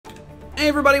Hey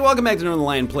everybody, welcome back to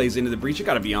Northernlion Plays Into the Breach. I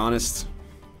gotta be honest,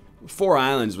 4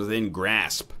 islands within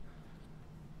grasp.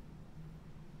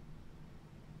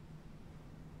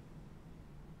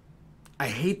 I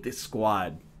hate this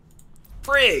squad.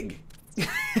 Frig!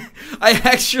 I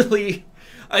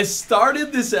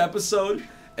started this episode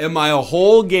and my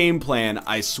whole game plan,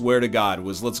 I swear to God,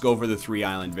 was let's go for the 3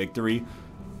 island victory.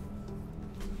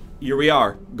 Here we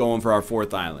are, going for our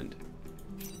 4th island.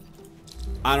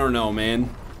 I don't know, man.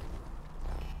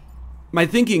 My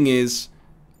thinking is,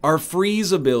 our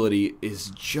freeze ability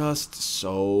is just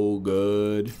so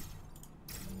good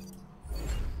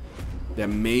that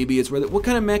maybe it's worth it. What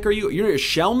kind of mech are you? You're a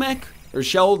shell mech? Or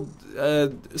shell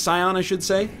scion, I should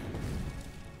say?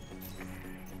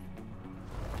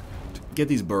 Get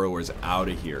these burrowers out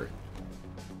of here.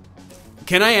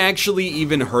 Can I actually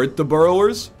even hurt the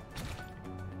burrowers?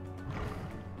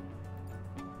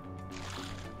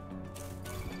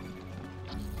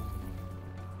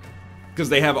 Because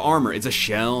they have armor. It's a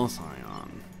shell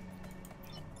scion.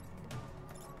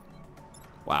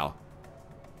 Wow.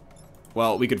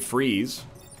 Well, we could freeze.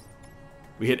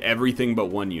 We hit everything but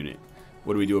 1 unit.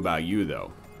 What do we do about you,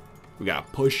 though? We gotta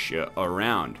push you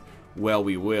around. Well,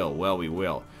 we will. Well, we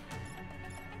will.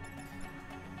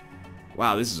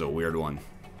 Wow, this is a weird one.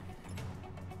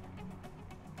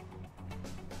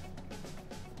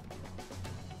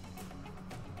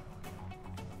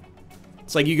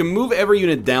 It's like you can move every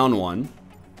unit down 1.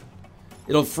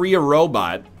 It'll free a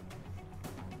robot.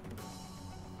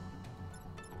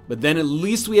 But then at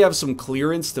least we have some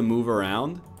clearance to move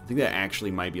around. I think that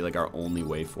actually might be like our only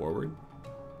way forward.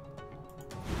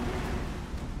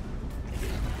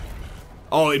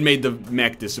 Oh, it made the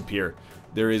mech disappear.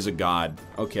 There is a god.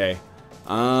 Okay.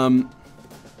 Do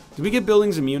we get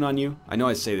buildings immune on you? I know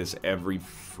I say this every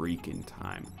freaking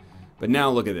time. But now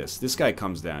look at this. This guy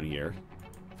comes down here.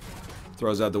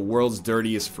 Throws out the world's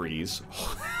dirtiest freeze.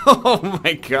 Oh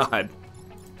my god.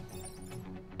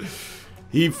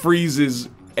 He freezes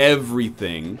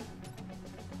everything.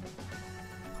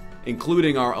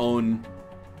 Including our own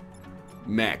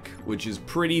mech, which is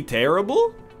pretty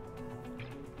terrible.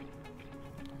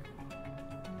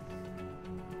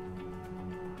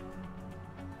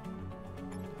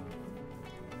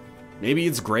 Maybe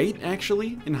it's great,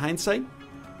 actually, in hindsight.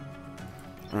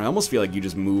 I almost feel like you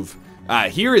just move.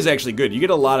 Here is actually good. You get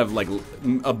a lot of, like,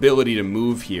 ability to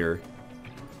move here.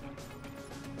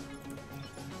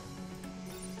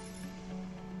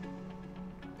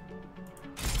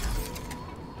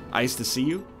 Ice to see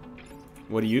you?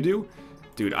 What do you do?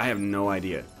 Dude, I have no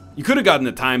idea. You could have gotten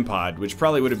the time pod, which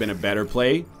probably would have been a better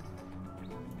play.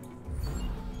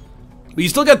 But you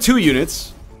still got 2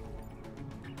 units.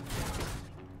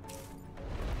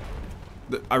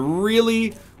 I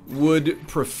really would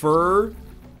prefer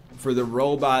for the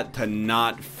robot to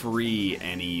not free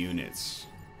any units.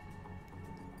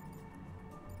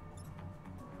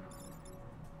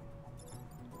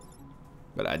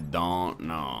 But I don't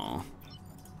know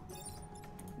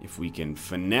if we can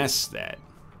finesse that.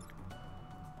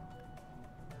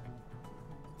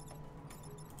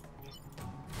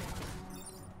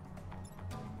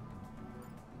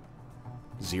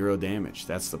 Zero damage.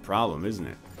 That's the problem, isn't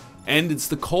it? And it's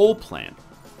the coal plant.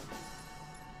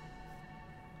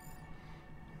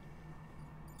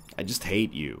 I just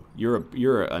hate you.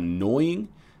 You're annoying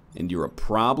and you're a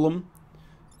problem.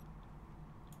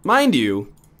 Mind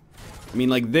you, I mean,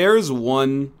 like, there's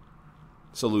one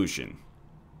solution.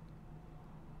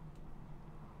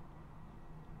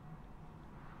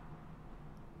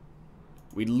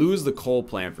 We'd lose the coal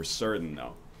plant for certain,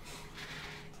 though.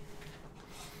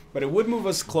 But it would move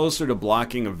us closer to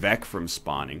blocking a Vec from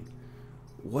spawning.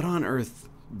 What on earth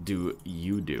do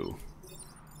you do?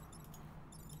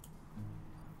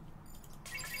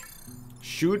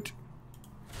 Shoot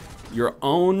your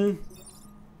own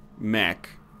mech.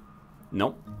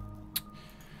 Nope.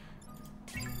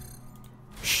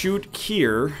 Shoot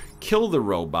here. Kill the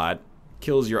robot.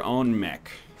 Kills your own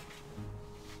mech.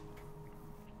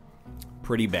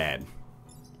 Pretty bad.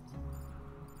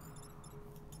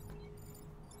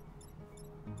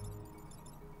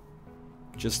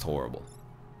 Just horrible.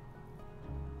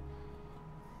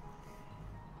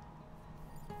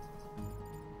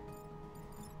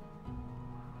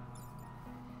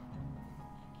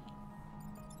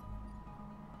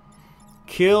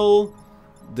 Kill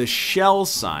the shell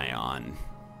scion.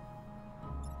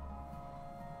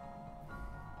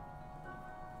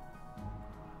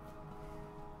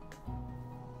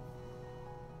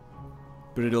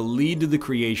 But it'll lead to the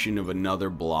creation of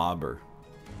another blobber.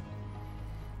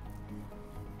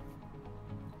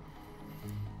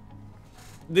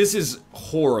 This is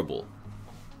horrible.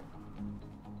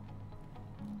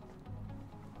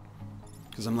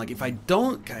 Because I'm like, if I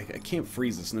don't... I can't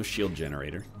freeze this. No shield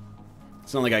generator.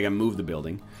 It's not like I can move the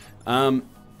building.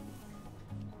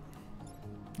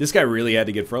 This guy really had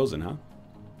to get frozen, huh?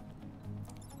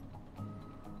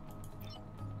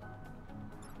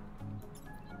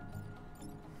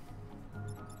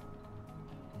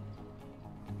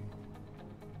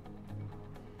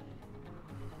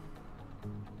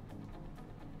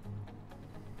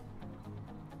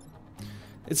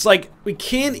 It's like, we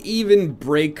can't even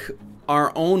break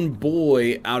our own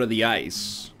boy out of the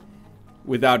ice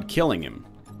without killing him.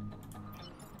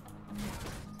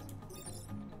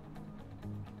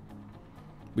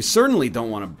 We certainly don't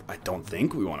want to... I don't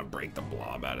think we want to break the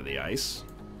blob out of the ice.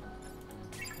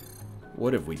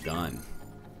 What have we done?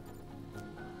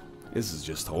 This is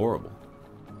just horrible.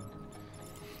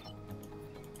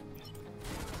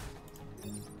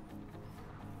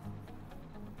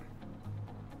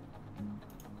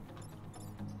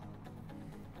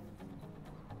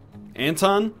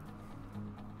 Anton?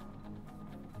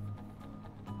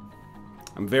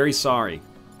 I'm very sorry.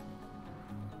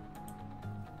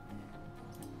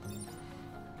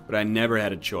 But I never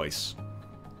had a choice.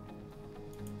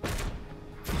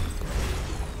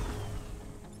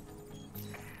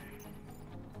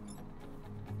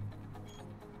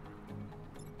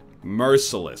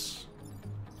 Merciless.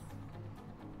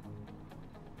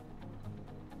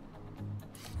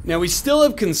 Now we still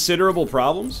have considerable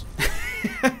problems.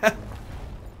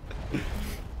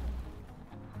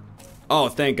 Oh,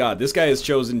 thank God. This guy has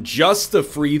chosen just to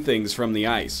free things from the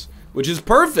ice. Which is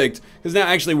perfect, because now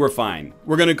actually we're fine.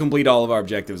 We're going to complete all of our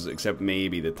objectives except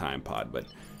maybe the time pod, but...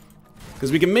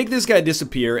 Because we can make this guy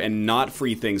disappear and not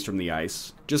free things from the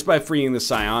ice just by freeing the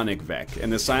psionic Vec,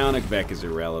 and the psionic Vec is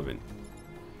irrelevant.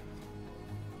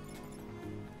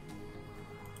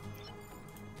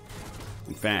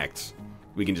 In fact,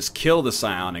 we can just kill the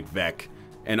psionic Vec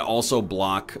and also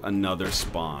block another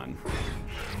spawn.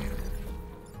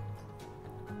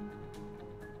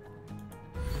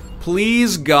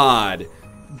 Please, God,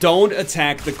 don't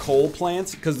attack the coal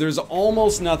plant, because there's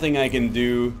almost nothing I can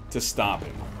do to stop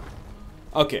him.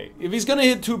 Okay, if he's gonna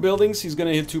hit 2 buildings, he's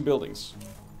gonna hit 2 buildings.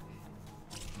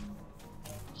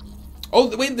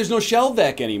 Oh, wait, there's no shell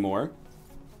Vec anymore.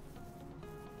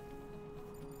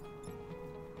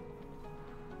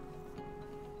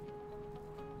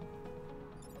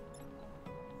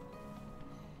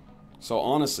 So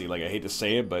honestly, like, I hate to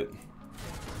say it, but...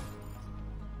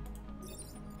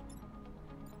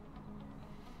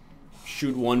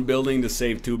 shoot 1 building to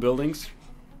save 2 buildings.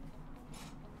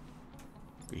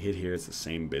 We hit here, it's the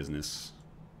same business.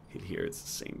 Hit here, it's the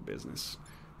same business.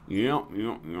 Yeah.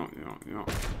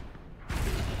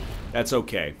 That's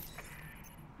okay.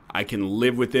 I can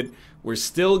live with it. We're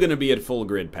still gonna be at full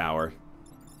grid power.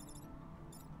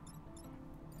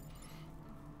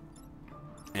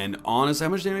 And honest, how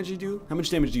much damage do you do? How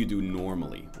much damage do you do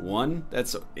normally? 1?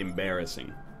 That's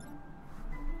embarrassing.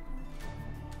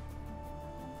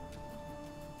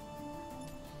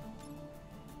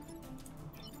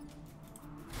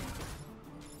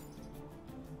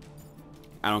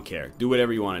 I don't care. Do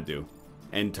whatever you want to do.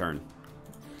 End turn.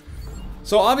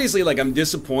 So obviously, like, I'm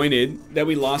disappointed that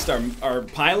we lost our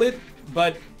pilot,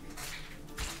 but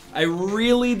I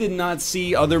really did not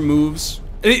see other moves.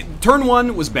 Turn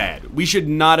 1 was bad. We should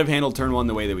not have handled turn 1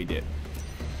 the way that we did.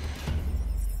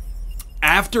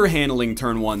 After handling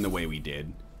turn 1 the way we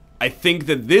did, I think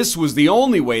that this was the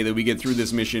only way that we get through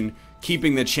this mission,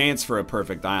 keeping the chance for a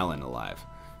perfect island alive.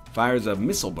 Fires a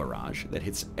missile barrage that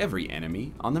hits every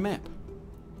enemy on the map.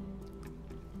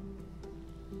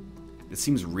 It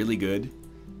seems really good,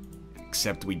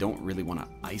 except we don't really want to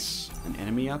ice an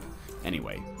enemy up.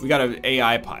 Anyway, we got an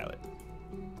AI pilot.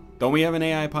 Don't we have an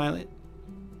AI pilot?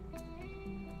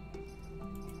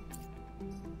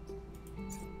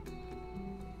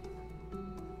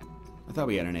 I thought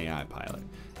we had an AI pilot.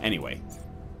 Anyway,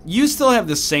 you still have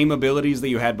the same abilities that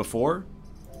you had before.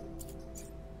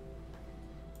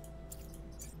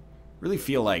 Really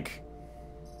feel like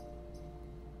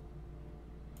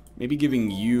maybe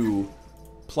giving you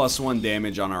 +1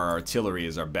 damage on our artillery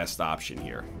is our best option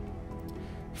here.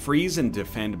 Freeze and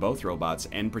defend both robots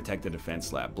and protect the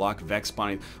defense lab. Block Vex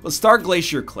spawning. Let's start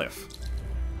Glacier Cliff.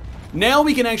 Now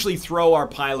we can actually throw our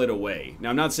pilot away. Now,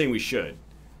 I'm not saying we should,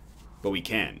 but we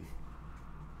can.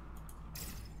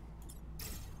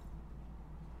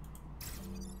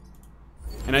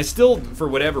 And I still, for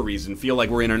whatever reason, feel like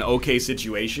we're in an okay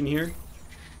situation here.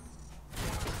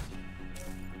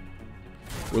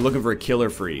 We're looking for a killer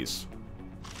freeze.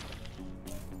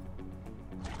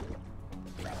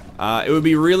 It would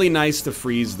be really nice to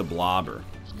freeze the blobber.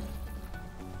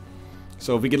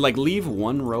 So if we could, like, leave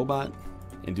 1 robot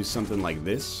and do something like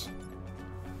this.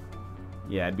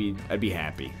 Yeah, I'd be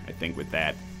happy, I think, with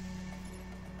that.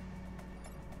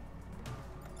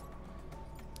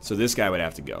 So this guy would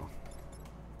have to go.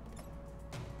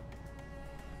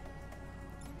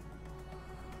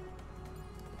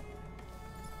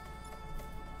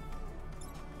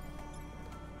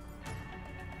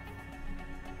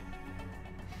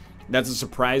 That's a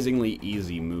surprisingly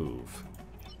easy move.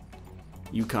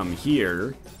 You come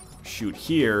here, shoot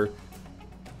here,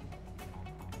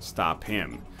 stop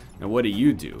him. Now what do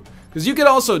you do? Because you could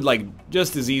also, like,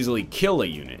 just as easily kill a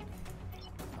unit.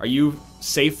 Are you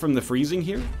safe from the freezing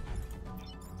here?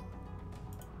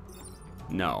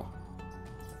 No.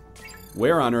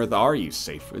 Where on earth are you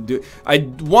safe? I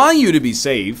want you to be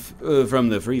safe from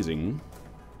the freezing.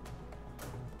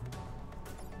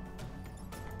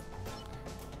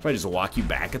 If I just walk you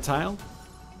back a tile?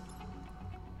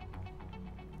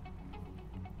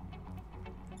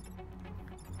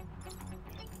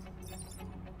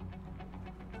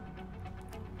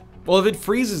 Well, if it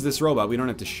freezes this robot, we don't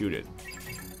have to shoot it.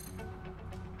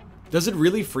 Does it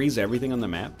really freeze everything on the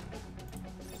map?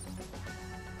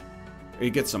 Or it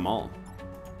gets them all?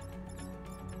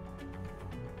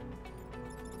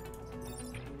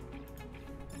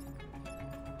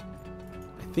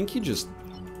 I think you just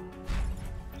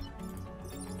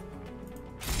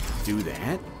do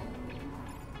that.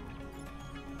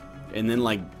 And then,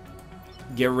 like,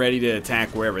 get ready to attack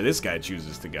wherever this guy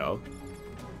chooses to go.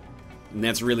 And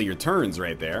that's really your turns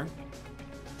right there.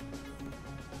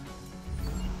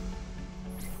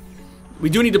 We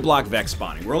do need to block Vex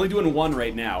spawning. We're only doing one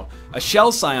right now. A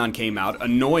Shell Scion came out.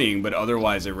 Annoying, but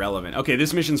otherwise irrelevant. Okay,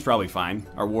 this mission's probably fine.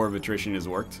 Our War of Attrition has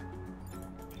worked.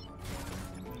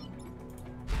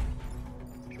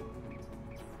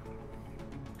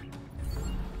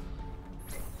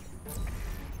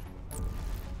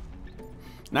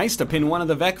 Nice to pin one of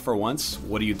the Vec for once.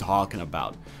 What are you talking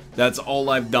about? That's all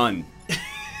I've done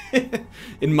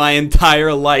in my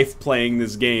entire life playing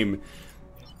this game.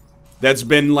 That's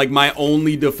been like my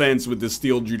only defense with the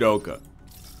Steel Judoka.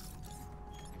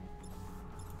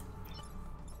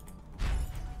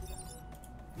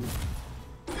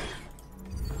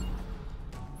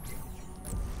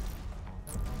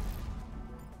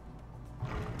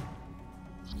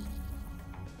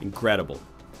 Incredible.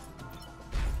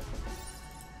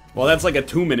 Well, that's like a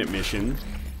 2-minute mission.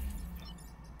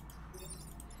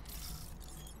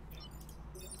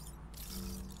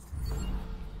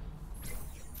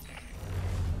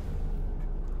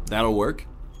 That'll work.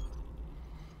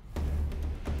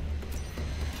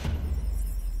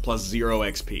 Plus 0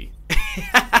 XP.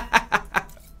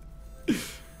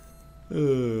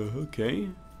 Okay.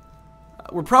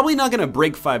 We're probably not going to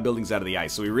break 5 buildings out of the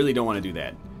ice, so we really don't want to do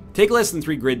that. Take less than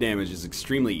 3 grid damage is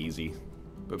extremely easy.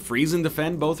 But freeze and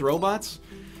defend both robots?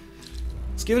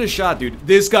 Let's give it a shot, dude.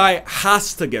 This guy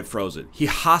has to get frozen. He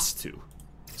has to.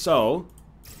 So,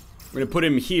 we're going to put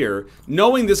him here.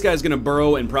 Knowing this guy's going to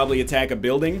burrow and probably attack a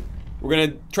building, we're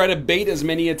going to try to bait as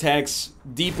many attacks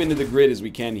deep into the grid as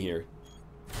we can here.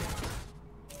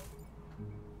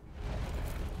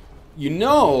 You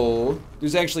know,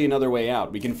 there's actually another way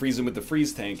out. We can freeze him with the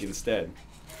freeze tank instead.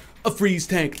 A freeze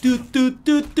tank, do do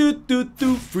do do do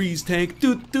do. Freeze tank,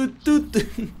 do do do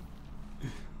do.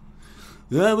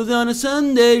 I was on a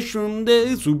Sunday,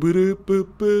 Sunday.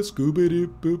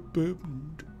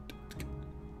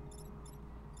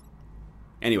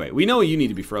 Anyway, we know you need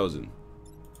to be frozen.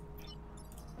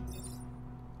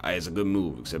 It's a good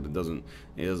move, except it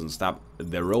doesn't stop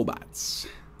the robots.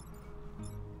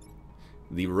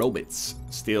 The robots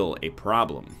still a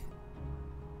problem.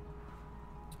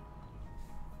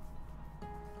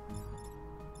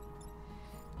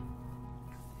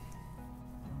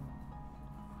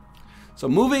 So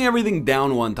moving everything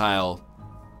down one tile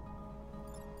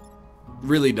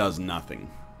really does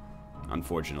nothing,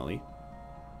 unfortunately.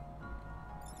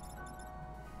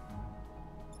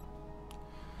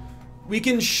 We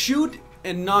can shoot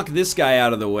and knock this guy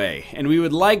out of the way, and we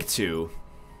would like to.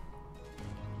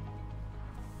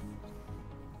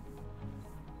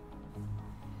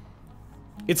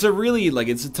 It's a really, like,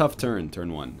 it's a tough turn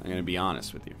 1. I'm gonna be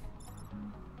honest with you.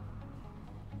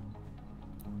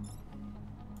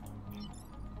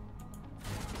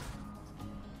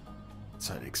 It's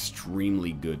an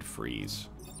extremely good freeze.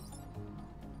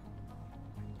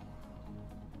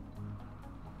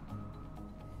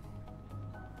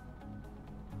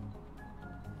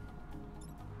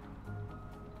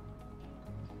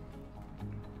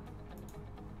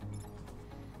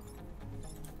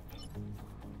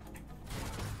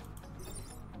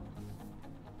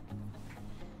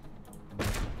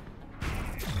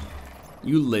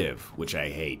 You live, which I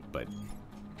hate, but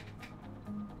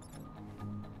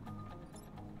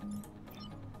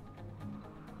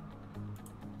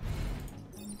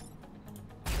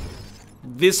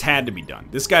this had to be done.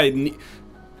 This guy,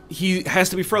 he has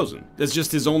to be frozen. That's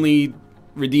just his only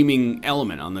redeeming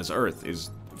element on this earth, is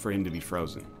for him to be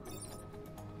frozen.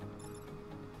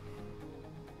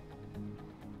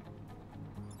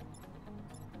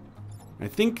 I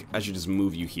think I should just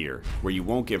move you here, where you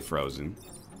won't get frozen.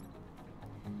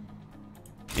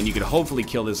 And you could hopefully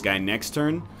kill this guy next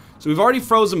turn. So we've already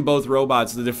frozen both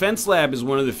robots. The defense lab is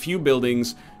one of the few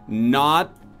buildings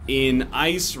not in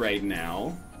ice right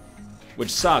now,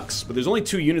 which sucks, but there's only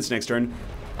 2 units next turn.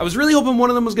 I was really hoping one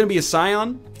of them was going to be a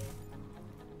Scion.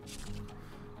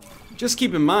 Just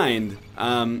keep in mind,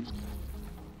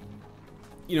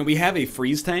 you know, we have a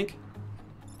freeze tank.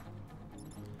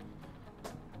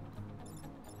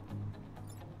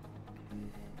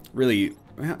 Really,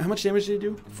 how much damage did he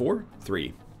do? 4?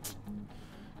 3.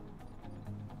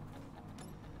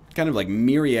 Kind of like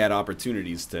myriad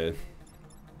opportunities to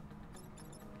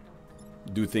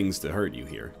do things to hurt you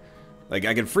here. Like,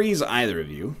 I could freeze either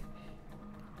of you.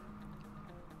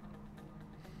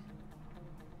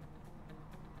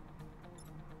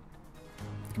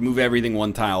 Can move everything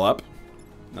 1 tile up.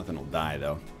 Nothing will die,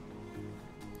 though.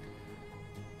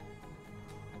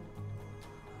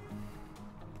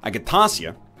 I could toss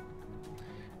you.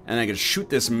 And I could shoot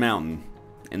this mountain.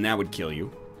 And that would kill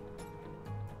you.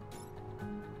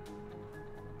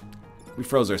 We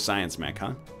froze our science mech,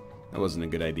 huh? That wasn't a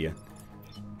good idea.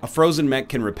 A frozen mech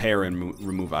can repair and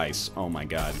remove ice. Oh my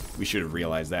god. We should have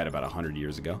realized that about 100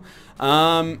 years ago.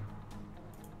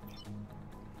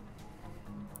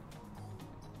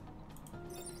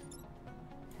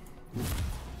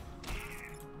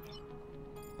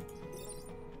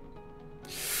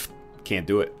 Can't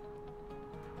do it.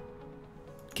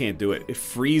 Can't do it. It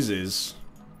freezes.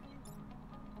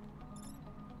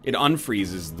 It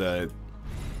unfreezes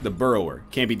the burrower.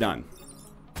 Can't be done.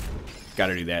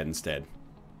 Gotta do that instead.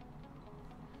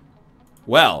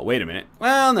 Well, wait a minute.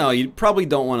 Well, no, you probably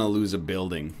don't want to lose a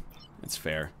building. That's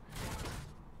fair.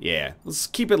 Yeah, let's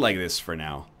keep it like this for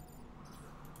now.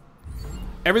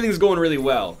 Everything's going really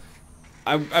well.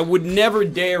 I would never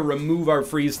dare remove our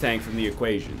freeze tank from the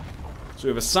equation. So we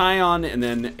have a Scion and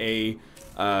then a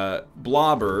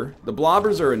Blobber. The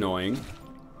Blobbers are annoying.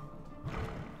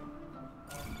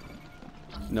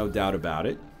 No doubt about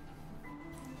it.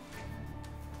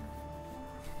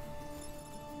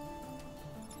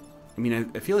 I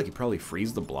mean, I feel like you probably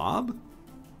freeze the blob.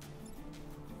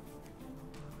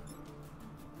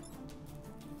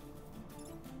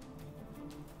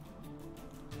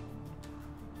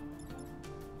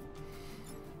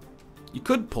 You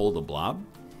could pull the blob.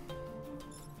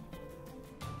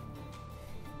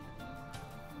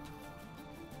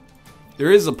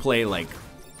 There is a play like...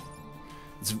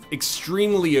 It's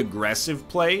extremely aggressive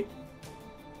play.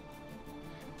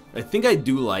 I think I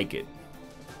do like it.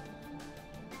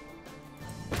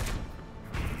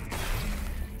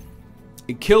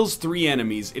 It kills 3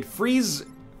 enemies. It frees...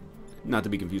 Not to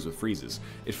be confused with freezes.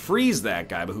 It frees that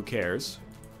guy, but who cares?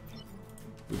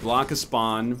 We block a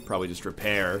spawn. Probably just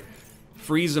repair.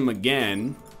 Freeze him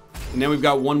again. And then we've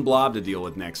got 1 blob to deal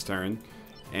with next turn.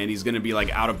 And he's going to be, like,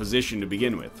 out of position to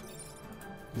begin with.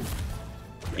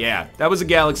 Yeah, that was a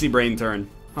Galaxy Brain turn.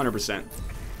 100%.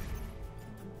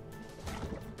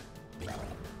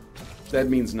 That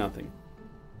means nothing.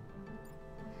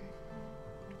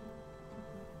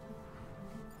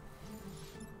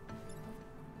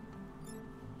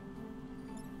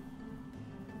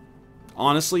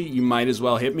 Honestly, you might as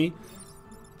well hit me,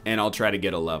 and I'll try to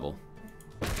get a level.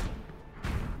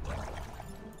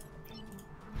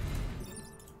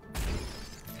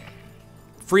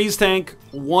 Freeze tank,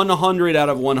 100 out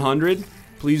of 100.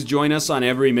 Please join us on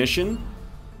every mission.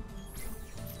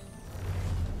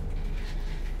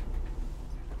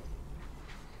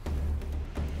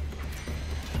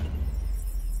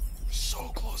 So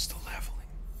close to leveling.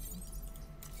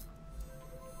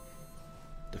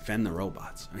 Defend the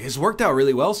robots. I mean, it's worked out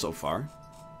really well so far.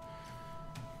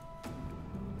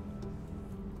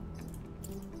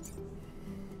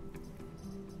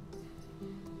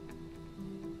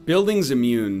 Buildings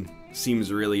immune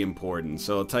seems really important,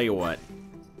 so I'll tell you what.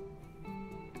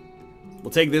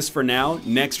 We'll take this for now.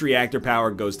 Next reactor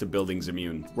power goes to buildings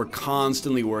immune. We're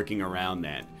constantly working around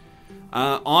that.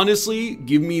 Honestly,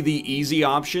 give me the easy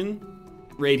option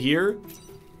right here.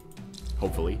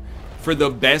 Hopefully. For the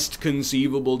best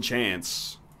conceivable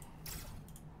chance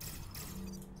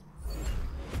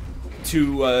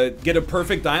to get a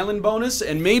perfect island bonus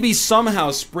and maybe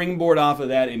somehow springboard off of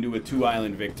that into a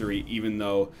 2-island victory, even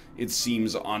though it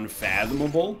seems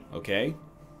unfathomable. Okay.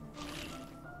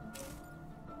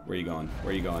 Where are you going?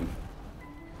 Where are you going?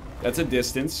 That's a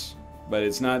distance, but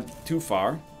it's not too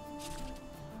far.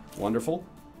 Wonderful.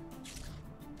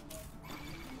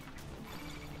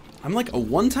 I'm like, a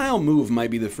one-tile move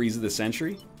might be the freeze of the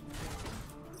century.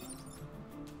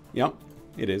 Yep,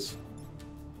 it is.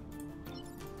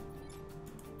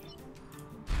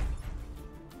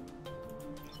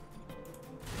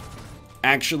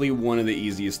 Actually, one of the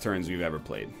easiest turns we've ever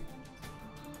played.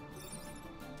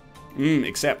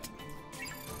 Except.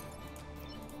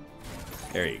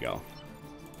 There you go.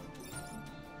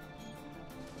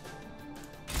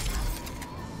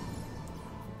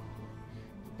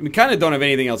 We kind of don't have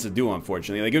anything else to do,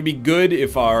 unfortunately. Like, it would be good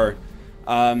if our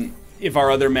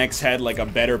other mechs had like a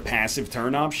better passive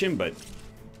turn option, but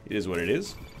it is what it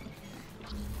is.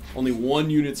 Only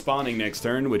one unit spawning next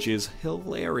turn, which is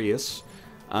hilarious.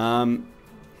 I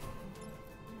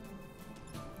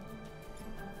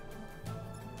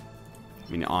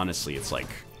mean, honestly, it's like...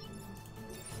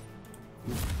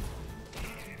 It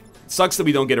sucks that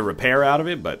we don't get a repair out of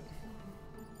it, but...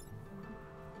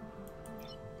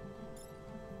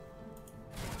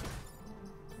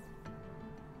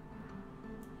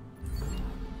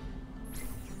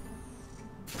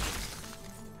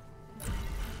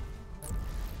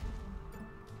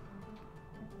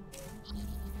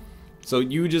 So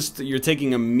you're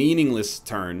taking a meaningless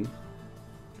turn,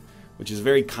 which is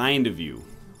very kind of you.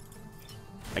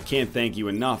 I can't thank you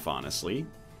enough, honestly.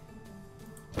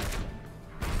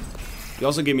 You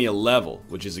also give me a level,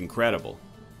 which is incredible.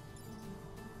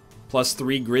 Plus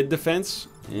 3 grid defense?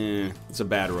 It's a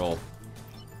bad roll.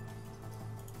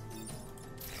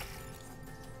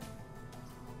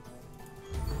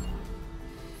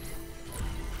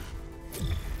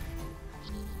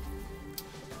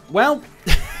 Well...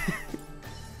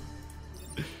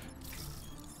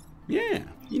 Yeah,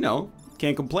 you know,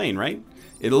 can't complain, right?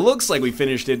 It looks like we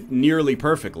finished it nearly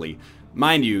perfectly.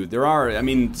 Mind you,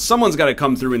 someone's got to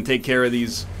come through and take care of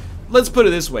these. Let's put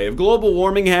it this way, if global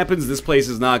warming happens, this place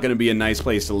is not going to be a nice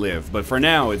place to live. But for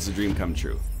now, it's a dream come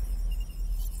true.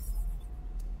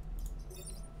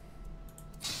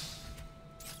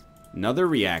 Another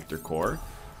reactor core.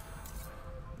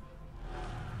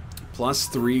 Plus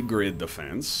 3 grid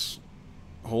defense.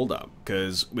 Hold up,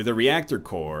 because with a reactor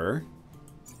core...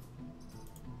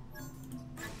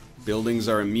 Buildings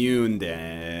are immune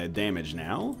to damage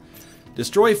now.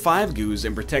 Destroy 5 goos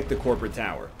and protect the corporate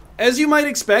tower. As you might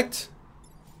expect,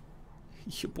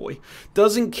 your boy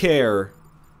doesn't care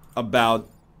about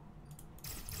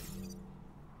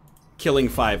killing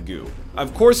 5 goo.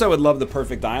 Of course I would love the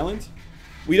perfect island.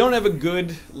 We don't have a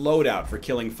good loadout for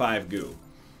killing 5 goo.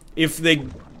 If they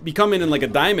become in like a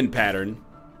diamond pattern,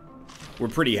 we're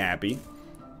pretty happy.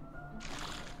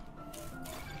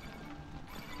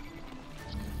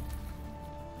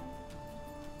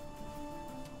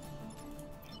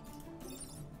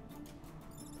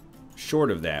 Short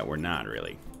of that, we're not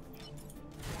really.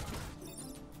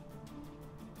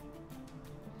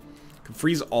 Can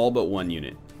freeze all but 1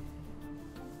 unit.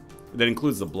 That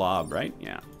includes the blob, right?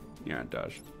 Yeah. Yeah, it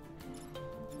does.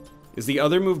 Is the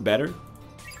other move better?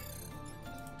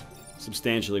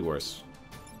 Substantially worse.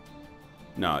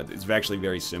 No, it's actually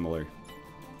very similar.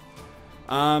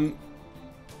 What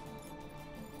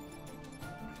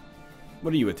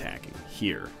are you attacking?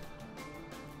 Here.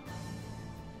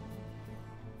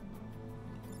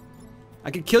 I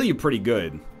could kill you pretty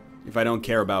good if I don't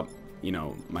care about, you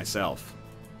know, myself.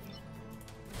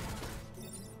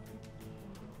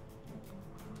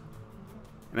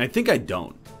 And I think I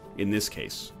don't, in this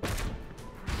case.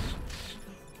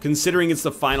 Considering it's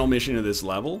the final mission of this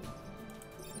level.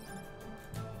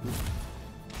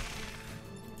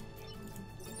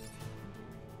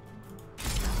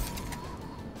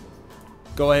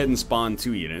 Go ahead and spawn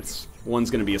 2 units. One's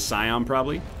gonna be a Scion,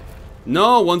 probably.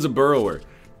 No, one's a Burrower.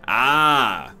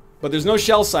 Ah, but there's no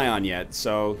Shell Scion yet,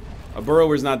 so a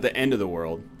Burrower's not the end of the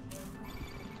world.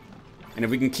 And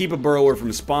if we can keep a Burrower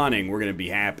from spawning, we're gonna be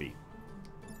happy.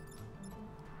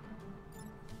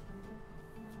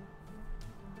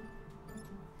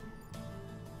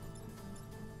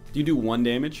 Do you do 1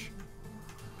 damage?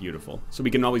 Beautiful. So we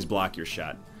can always block your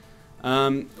shot.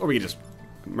 Or we can just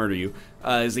murder you,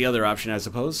 is the other option, I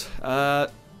suppose.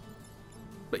 But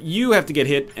you have to get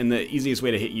hit, and the easiest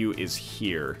way to hit you is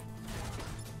here.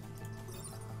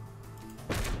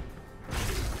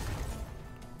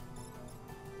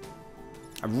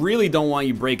 I really don't want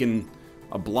you breaking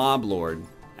a Blob Lord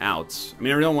out. I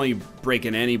mean, I don't want you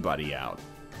breaking anybody out.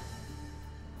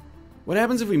 What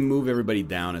happens if we move everybody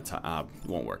down a top? It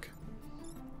won't work.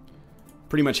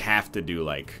 Pretty much have to do,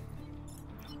 like,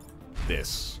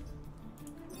 this.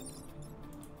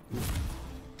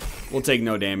 We'll take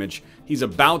no damage. He's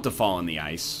about to fall in the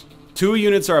ice. 2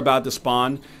 units are about to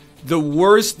spawn. The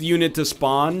worst unit to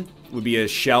spawn would be a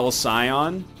Shell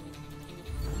Scion.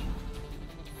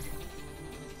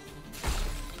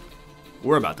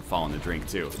 We're about to fall in the drink,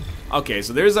 too. Okay,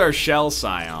 so there's our Shell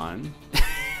Scion.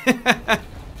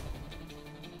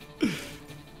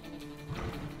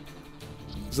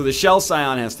 So the Shell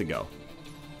Scion has to go.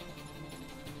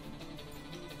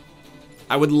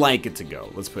 I would like it to go.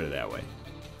 Let's put it that way.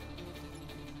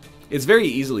 It's very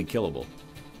easily killable.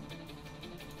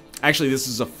 Actually, this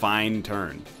is a fine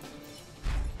turn.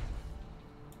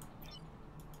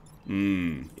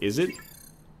 Is it?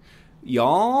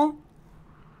 Y'all?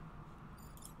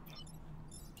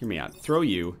 Hear me out. Throw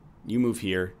you. You move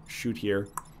here. Shoot here.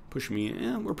 Push me.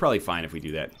 We're probably fine if we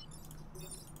do that.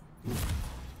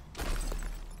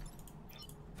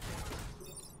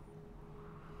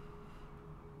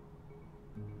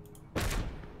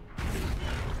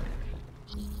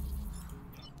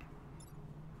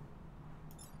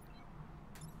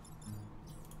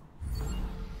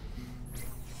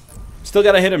 Still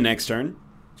gotta hit him next turn.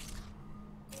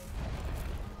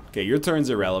 Okay, your turn's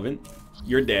irrelevant.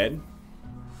 You're dead.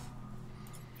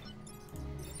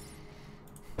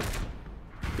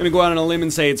 Gonna go out on a limb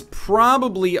and say it's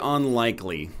probably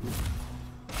unlikely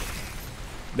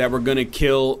that we're gonna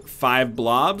kill 5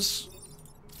 blobs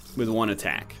with 1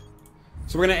 attack.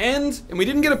 So we're gonna end, and we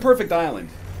didn't get a perfect island.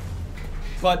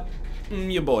 But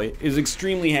your boy is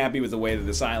extremely happy with the way that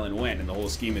this island went in the whole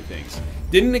scheme of things.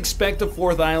 Didn't expect a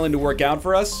 4th island to work out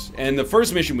for us, and the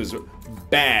first mission was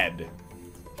bad.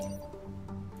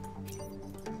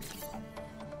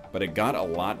 But it got a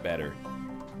lot better.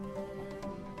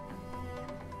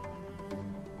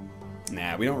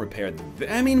 Nah, we don't repair.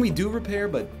 I mean, we do repair,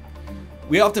 but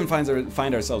we often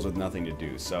find ourselves with nothing to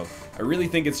do. So I really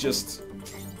think it's just...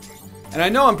 And I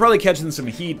know I'm probably catching some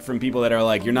heat from people that are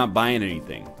like, you're not buying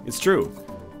anything. It's true.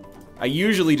 I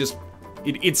usually just...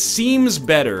 It seems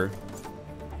better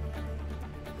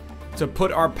to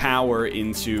put our power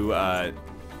into...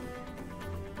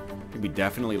 we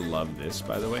definitely love this,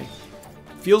 by the way.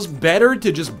 Feels better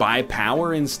to just buy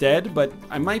power instead, but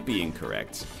I might be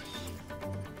incorrect.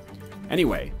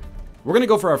 Anyway, we're going to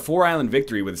go for our 4-island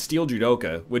victory with Steel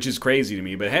Judoka, which is crazy to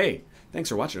me, but hey, thanks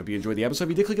for watching. I hope you enjoyed the episode.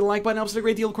 If you did, click the like button. It helps it a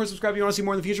great deal. Of course, subscribe if you want to see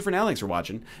more in the future. For now, thanks for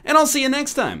watching, and I'll see you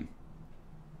next time.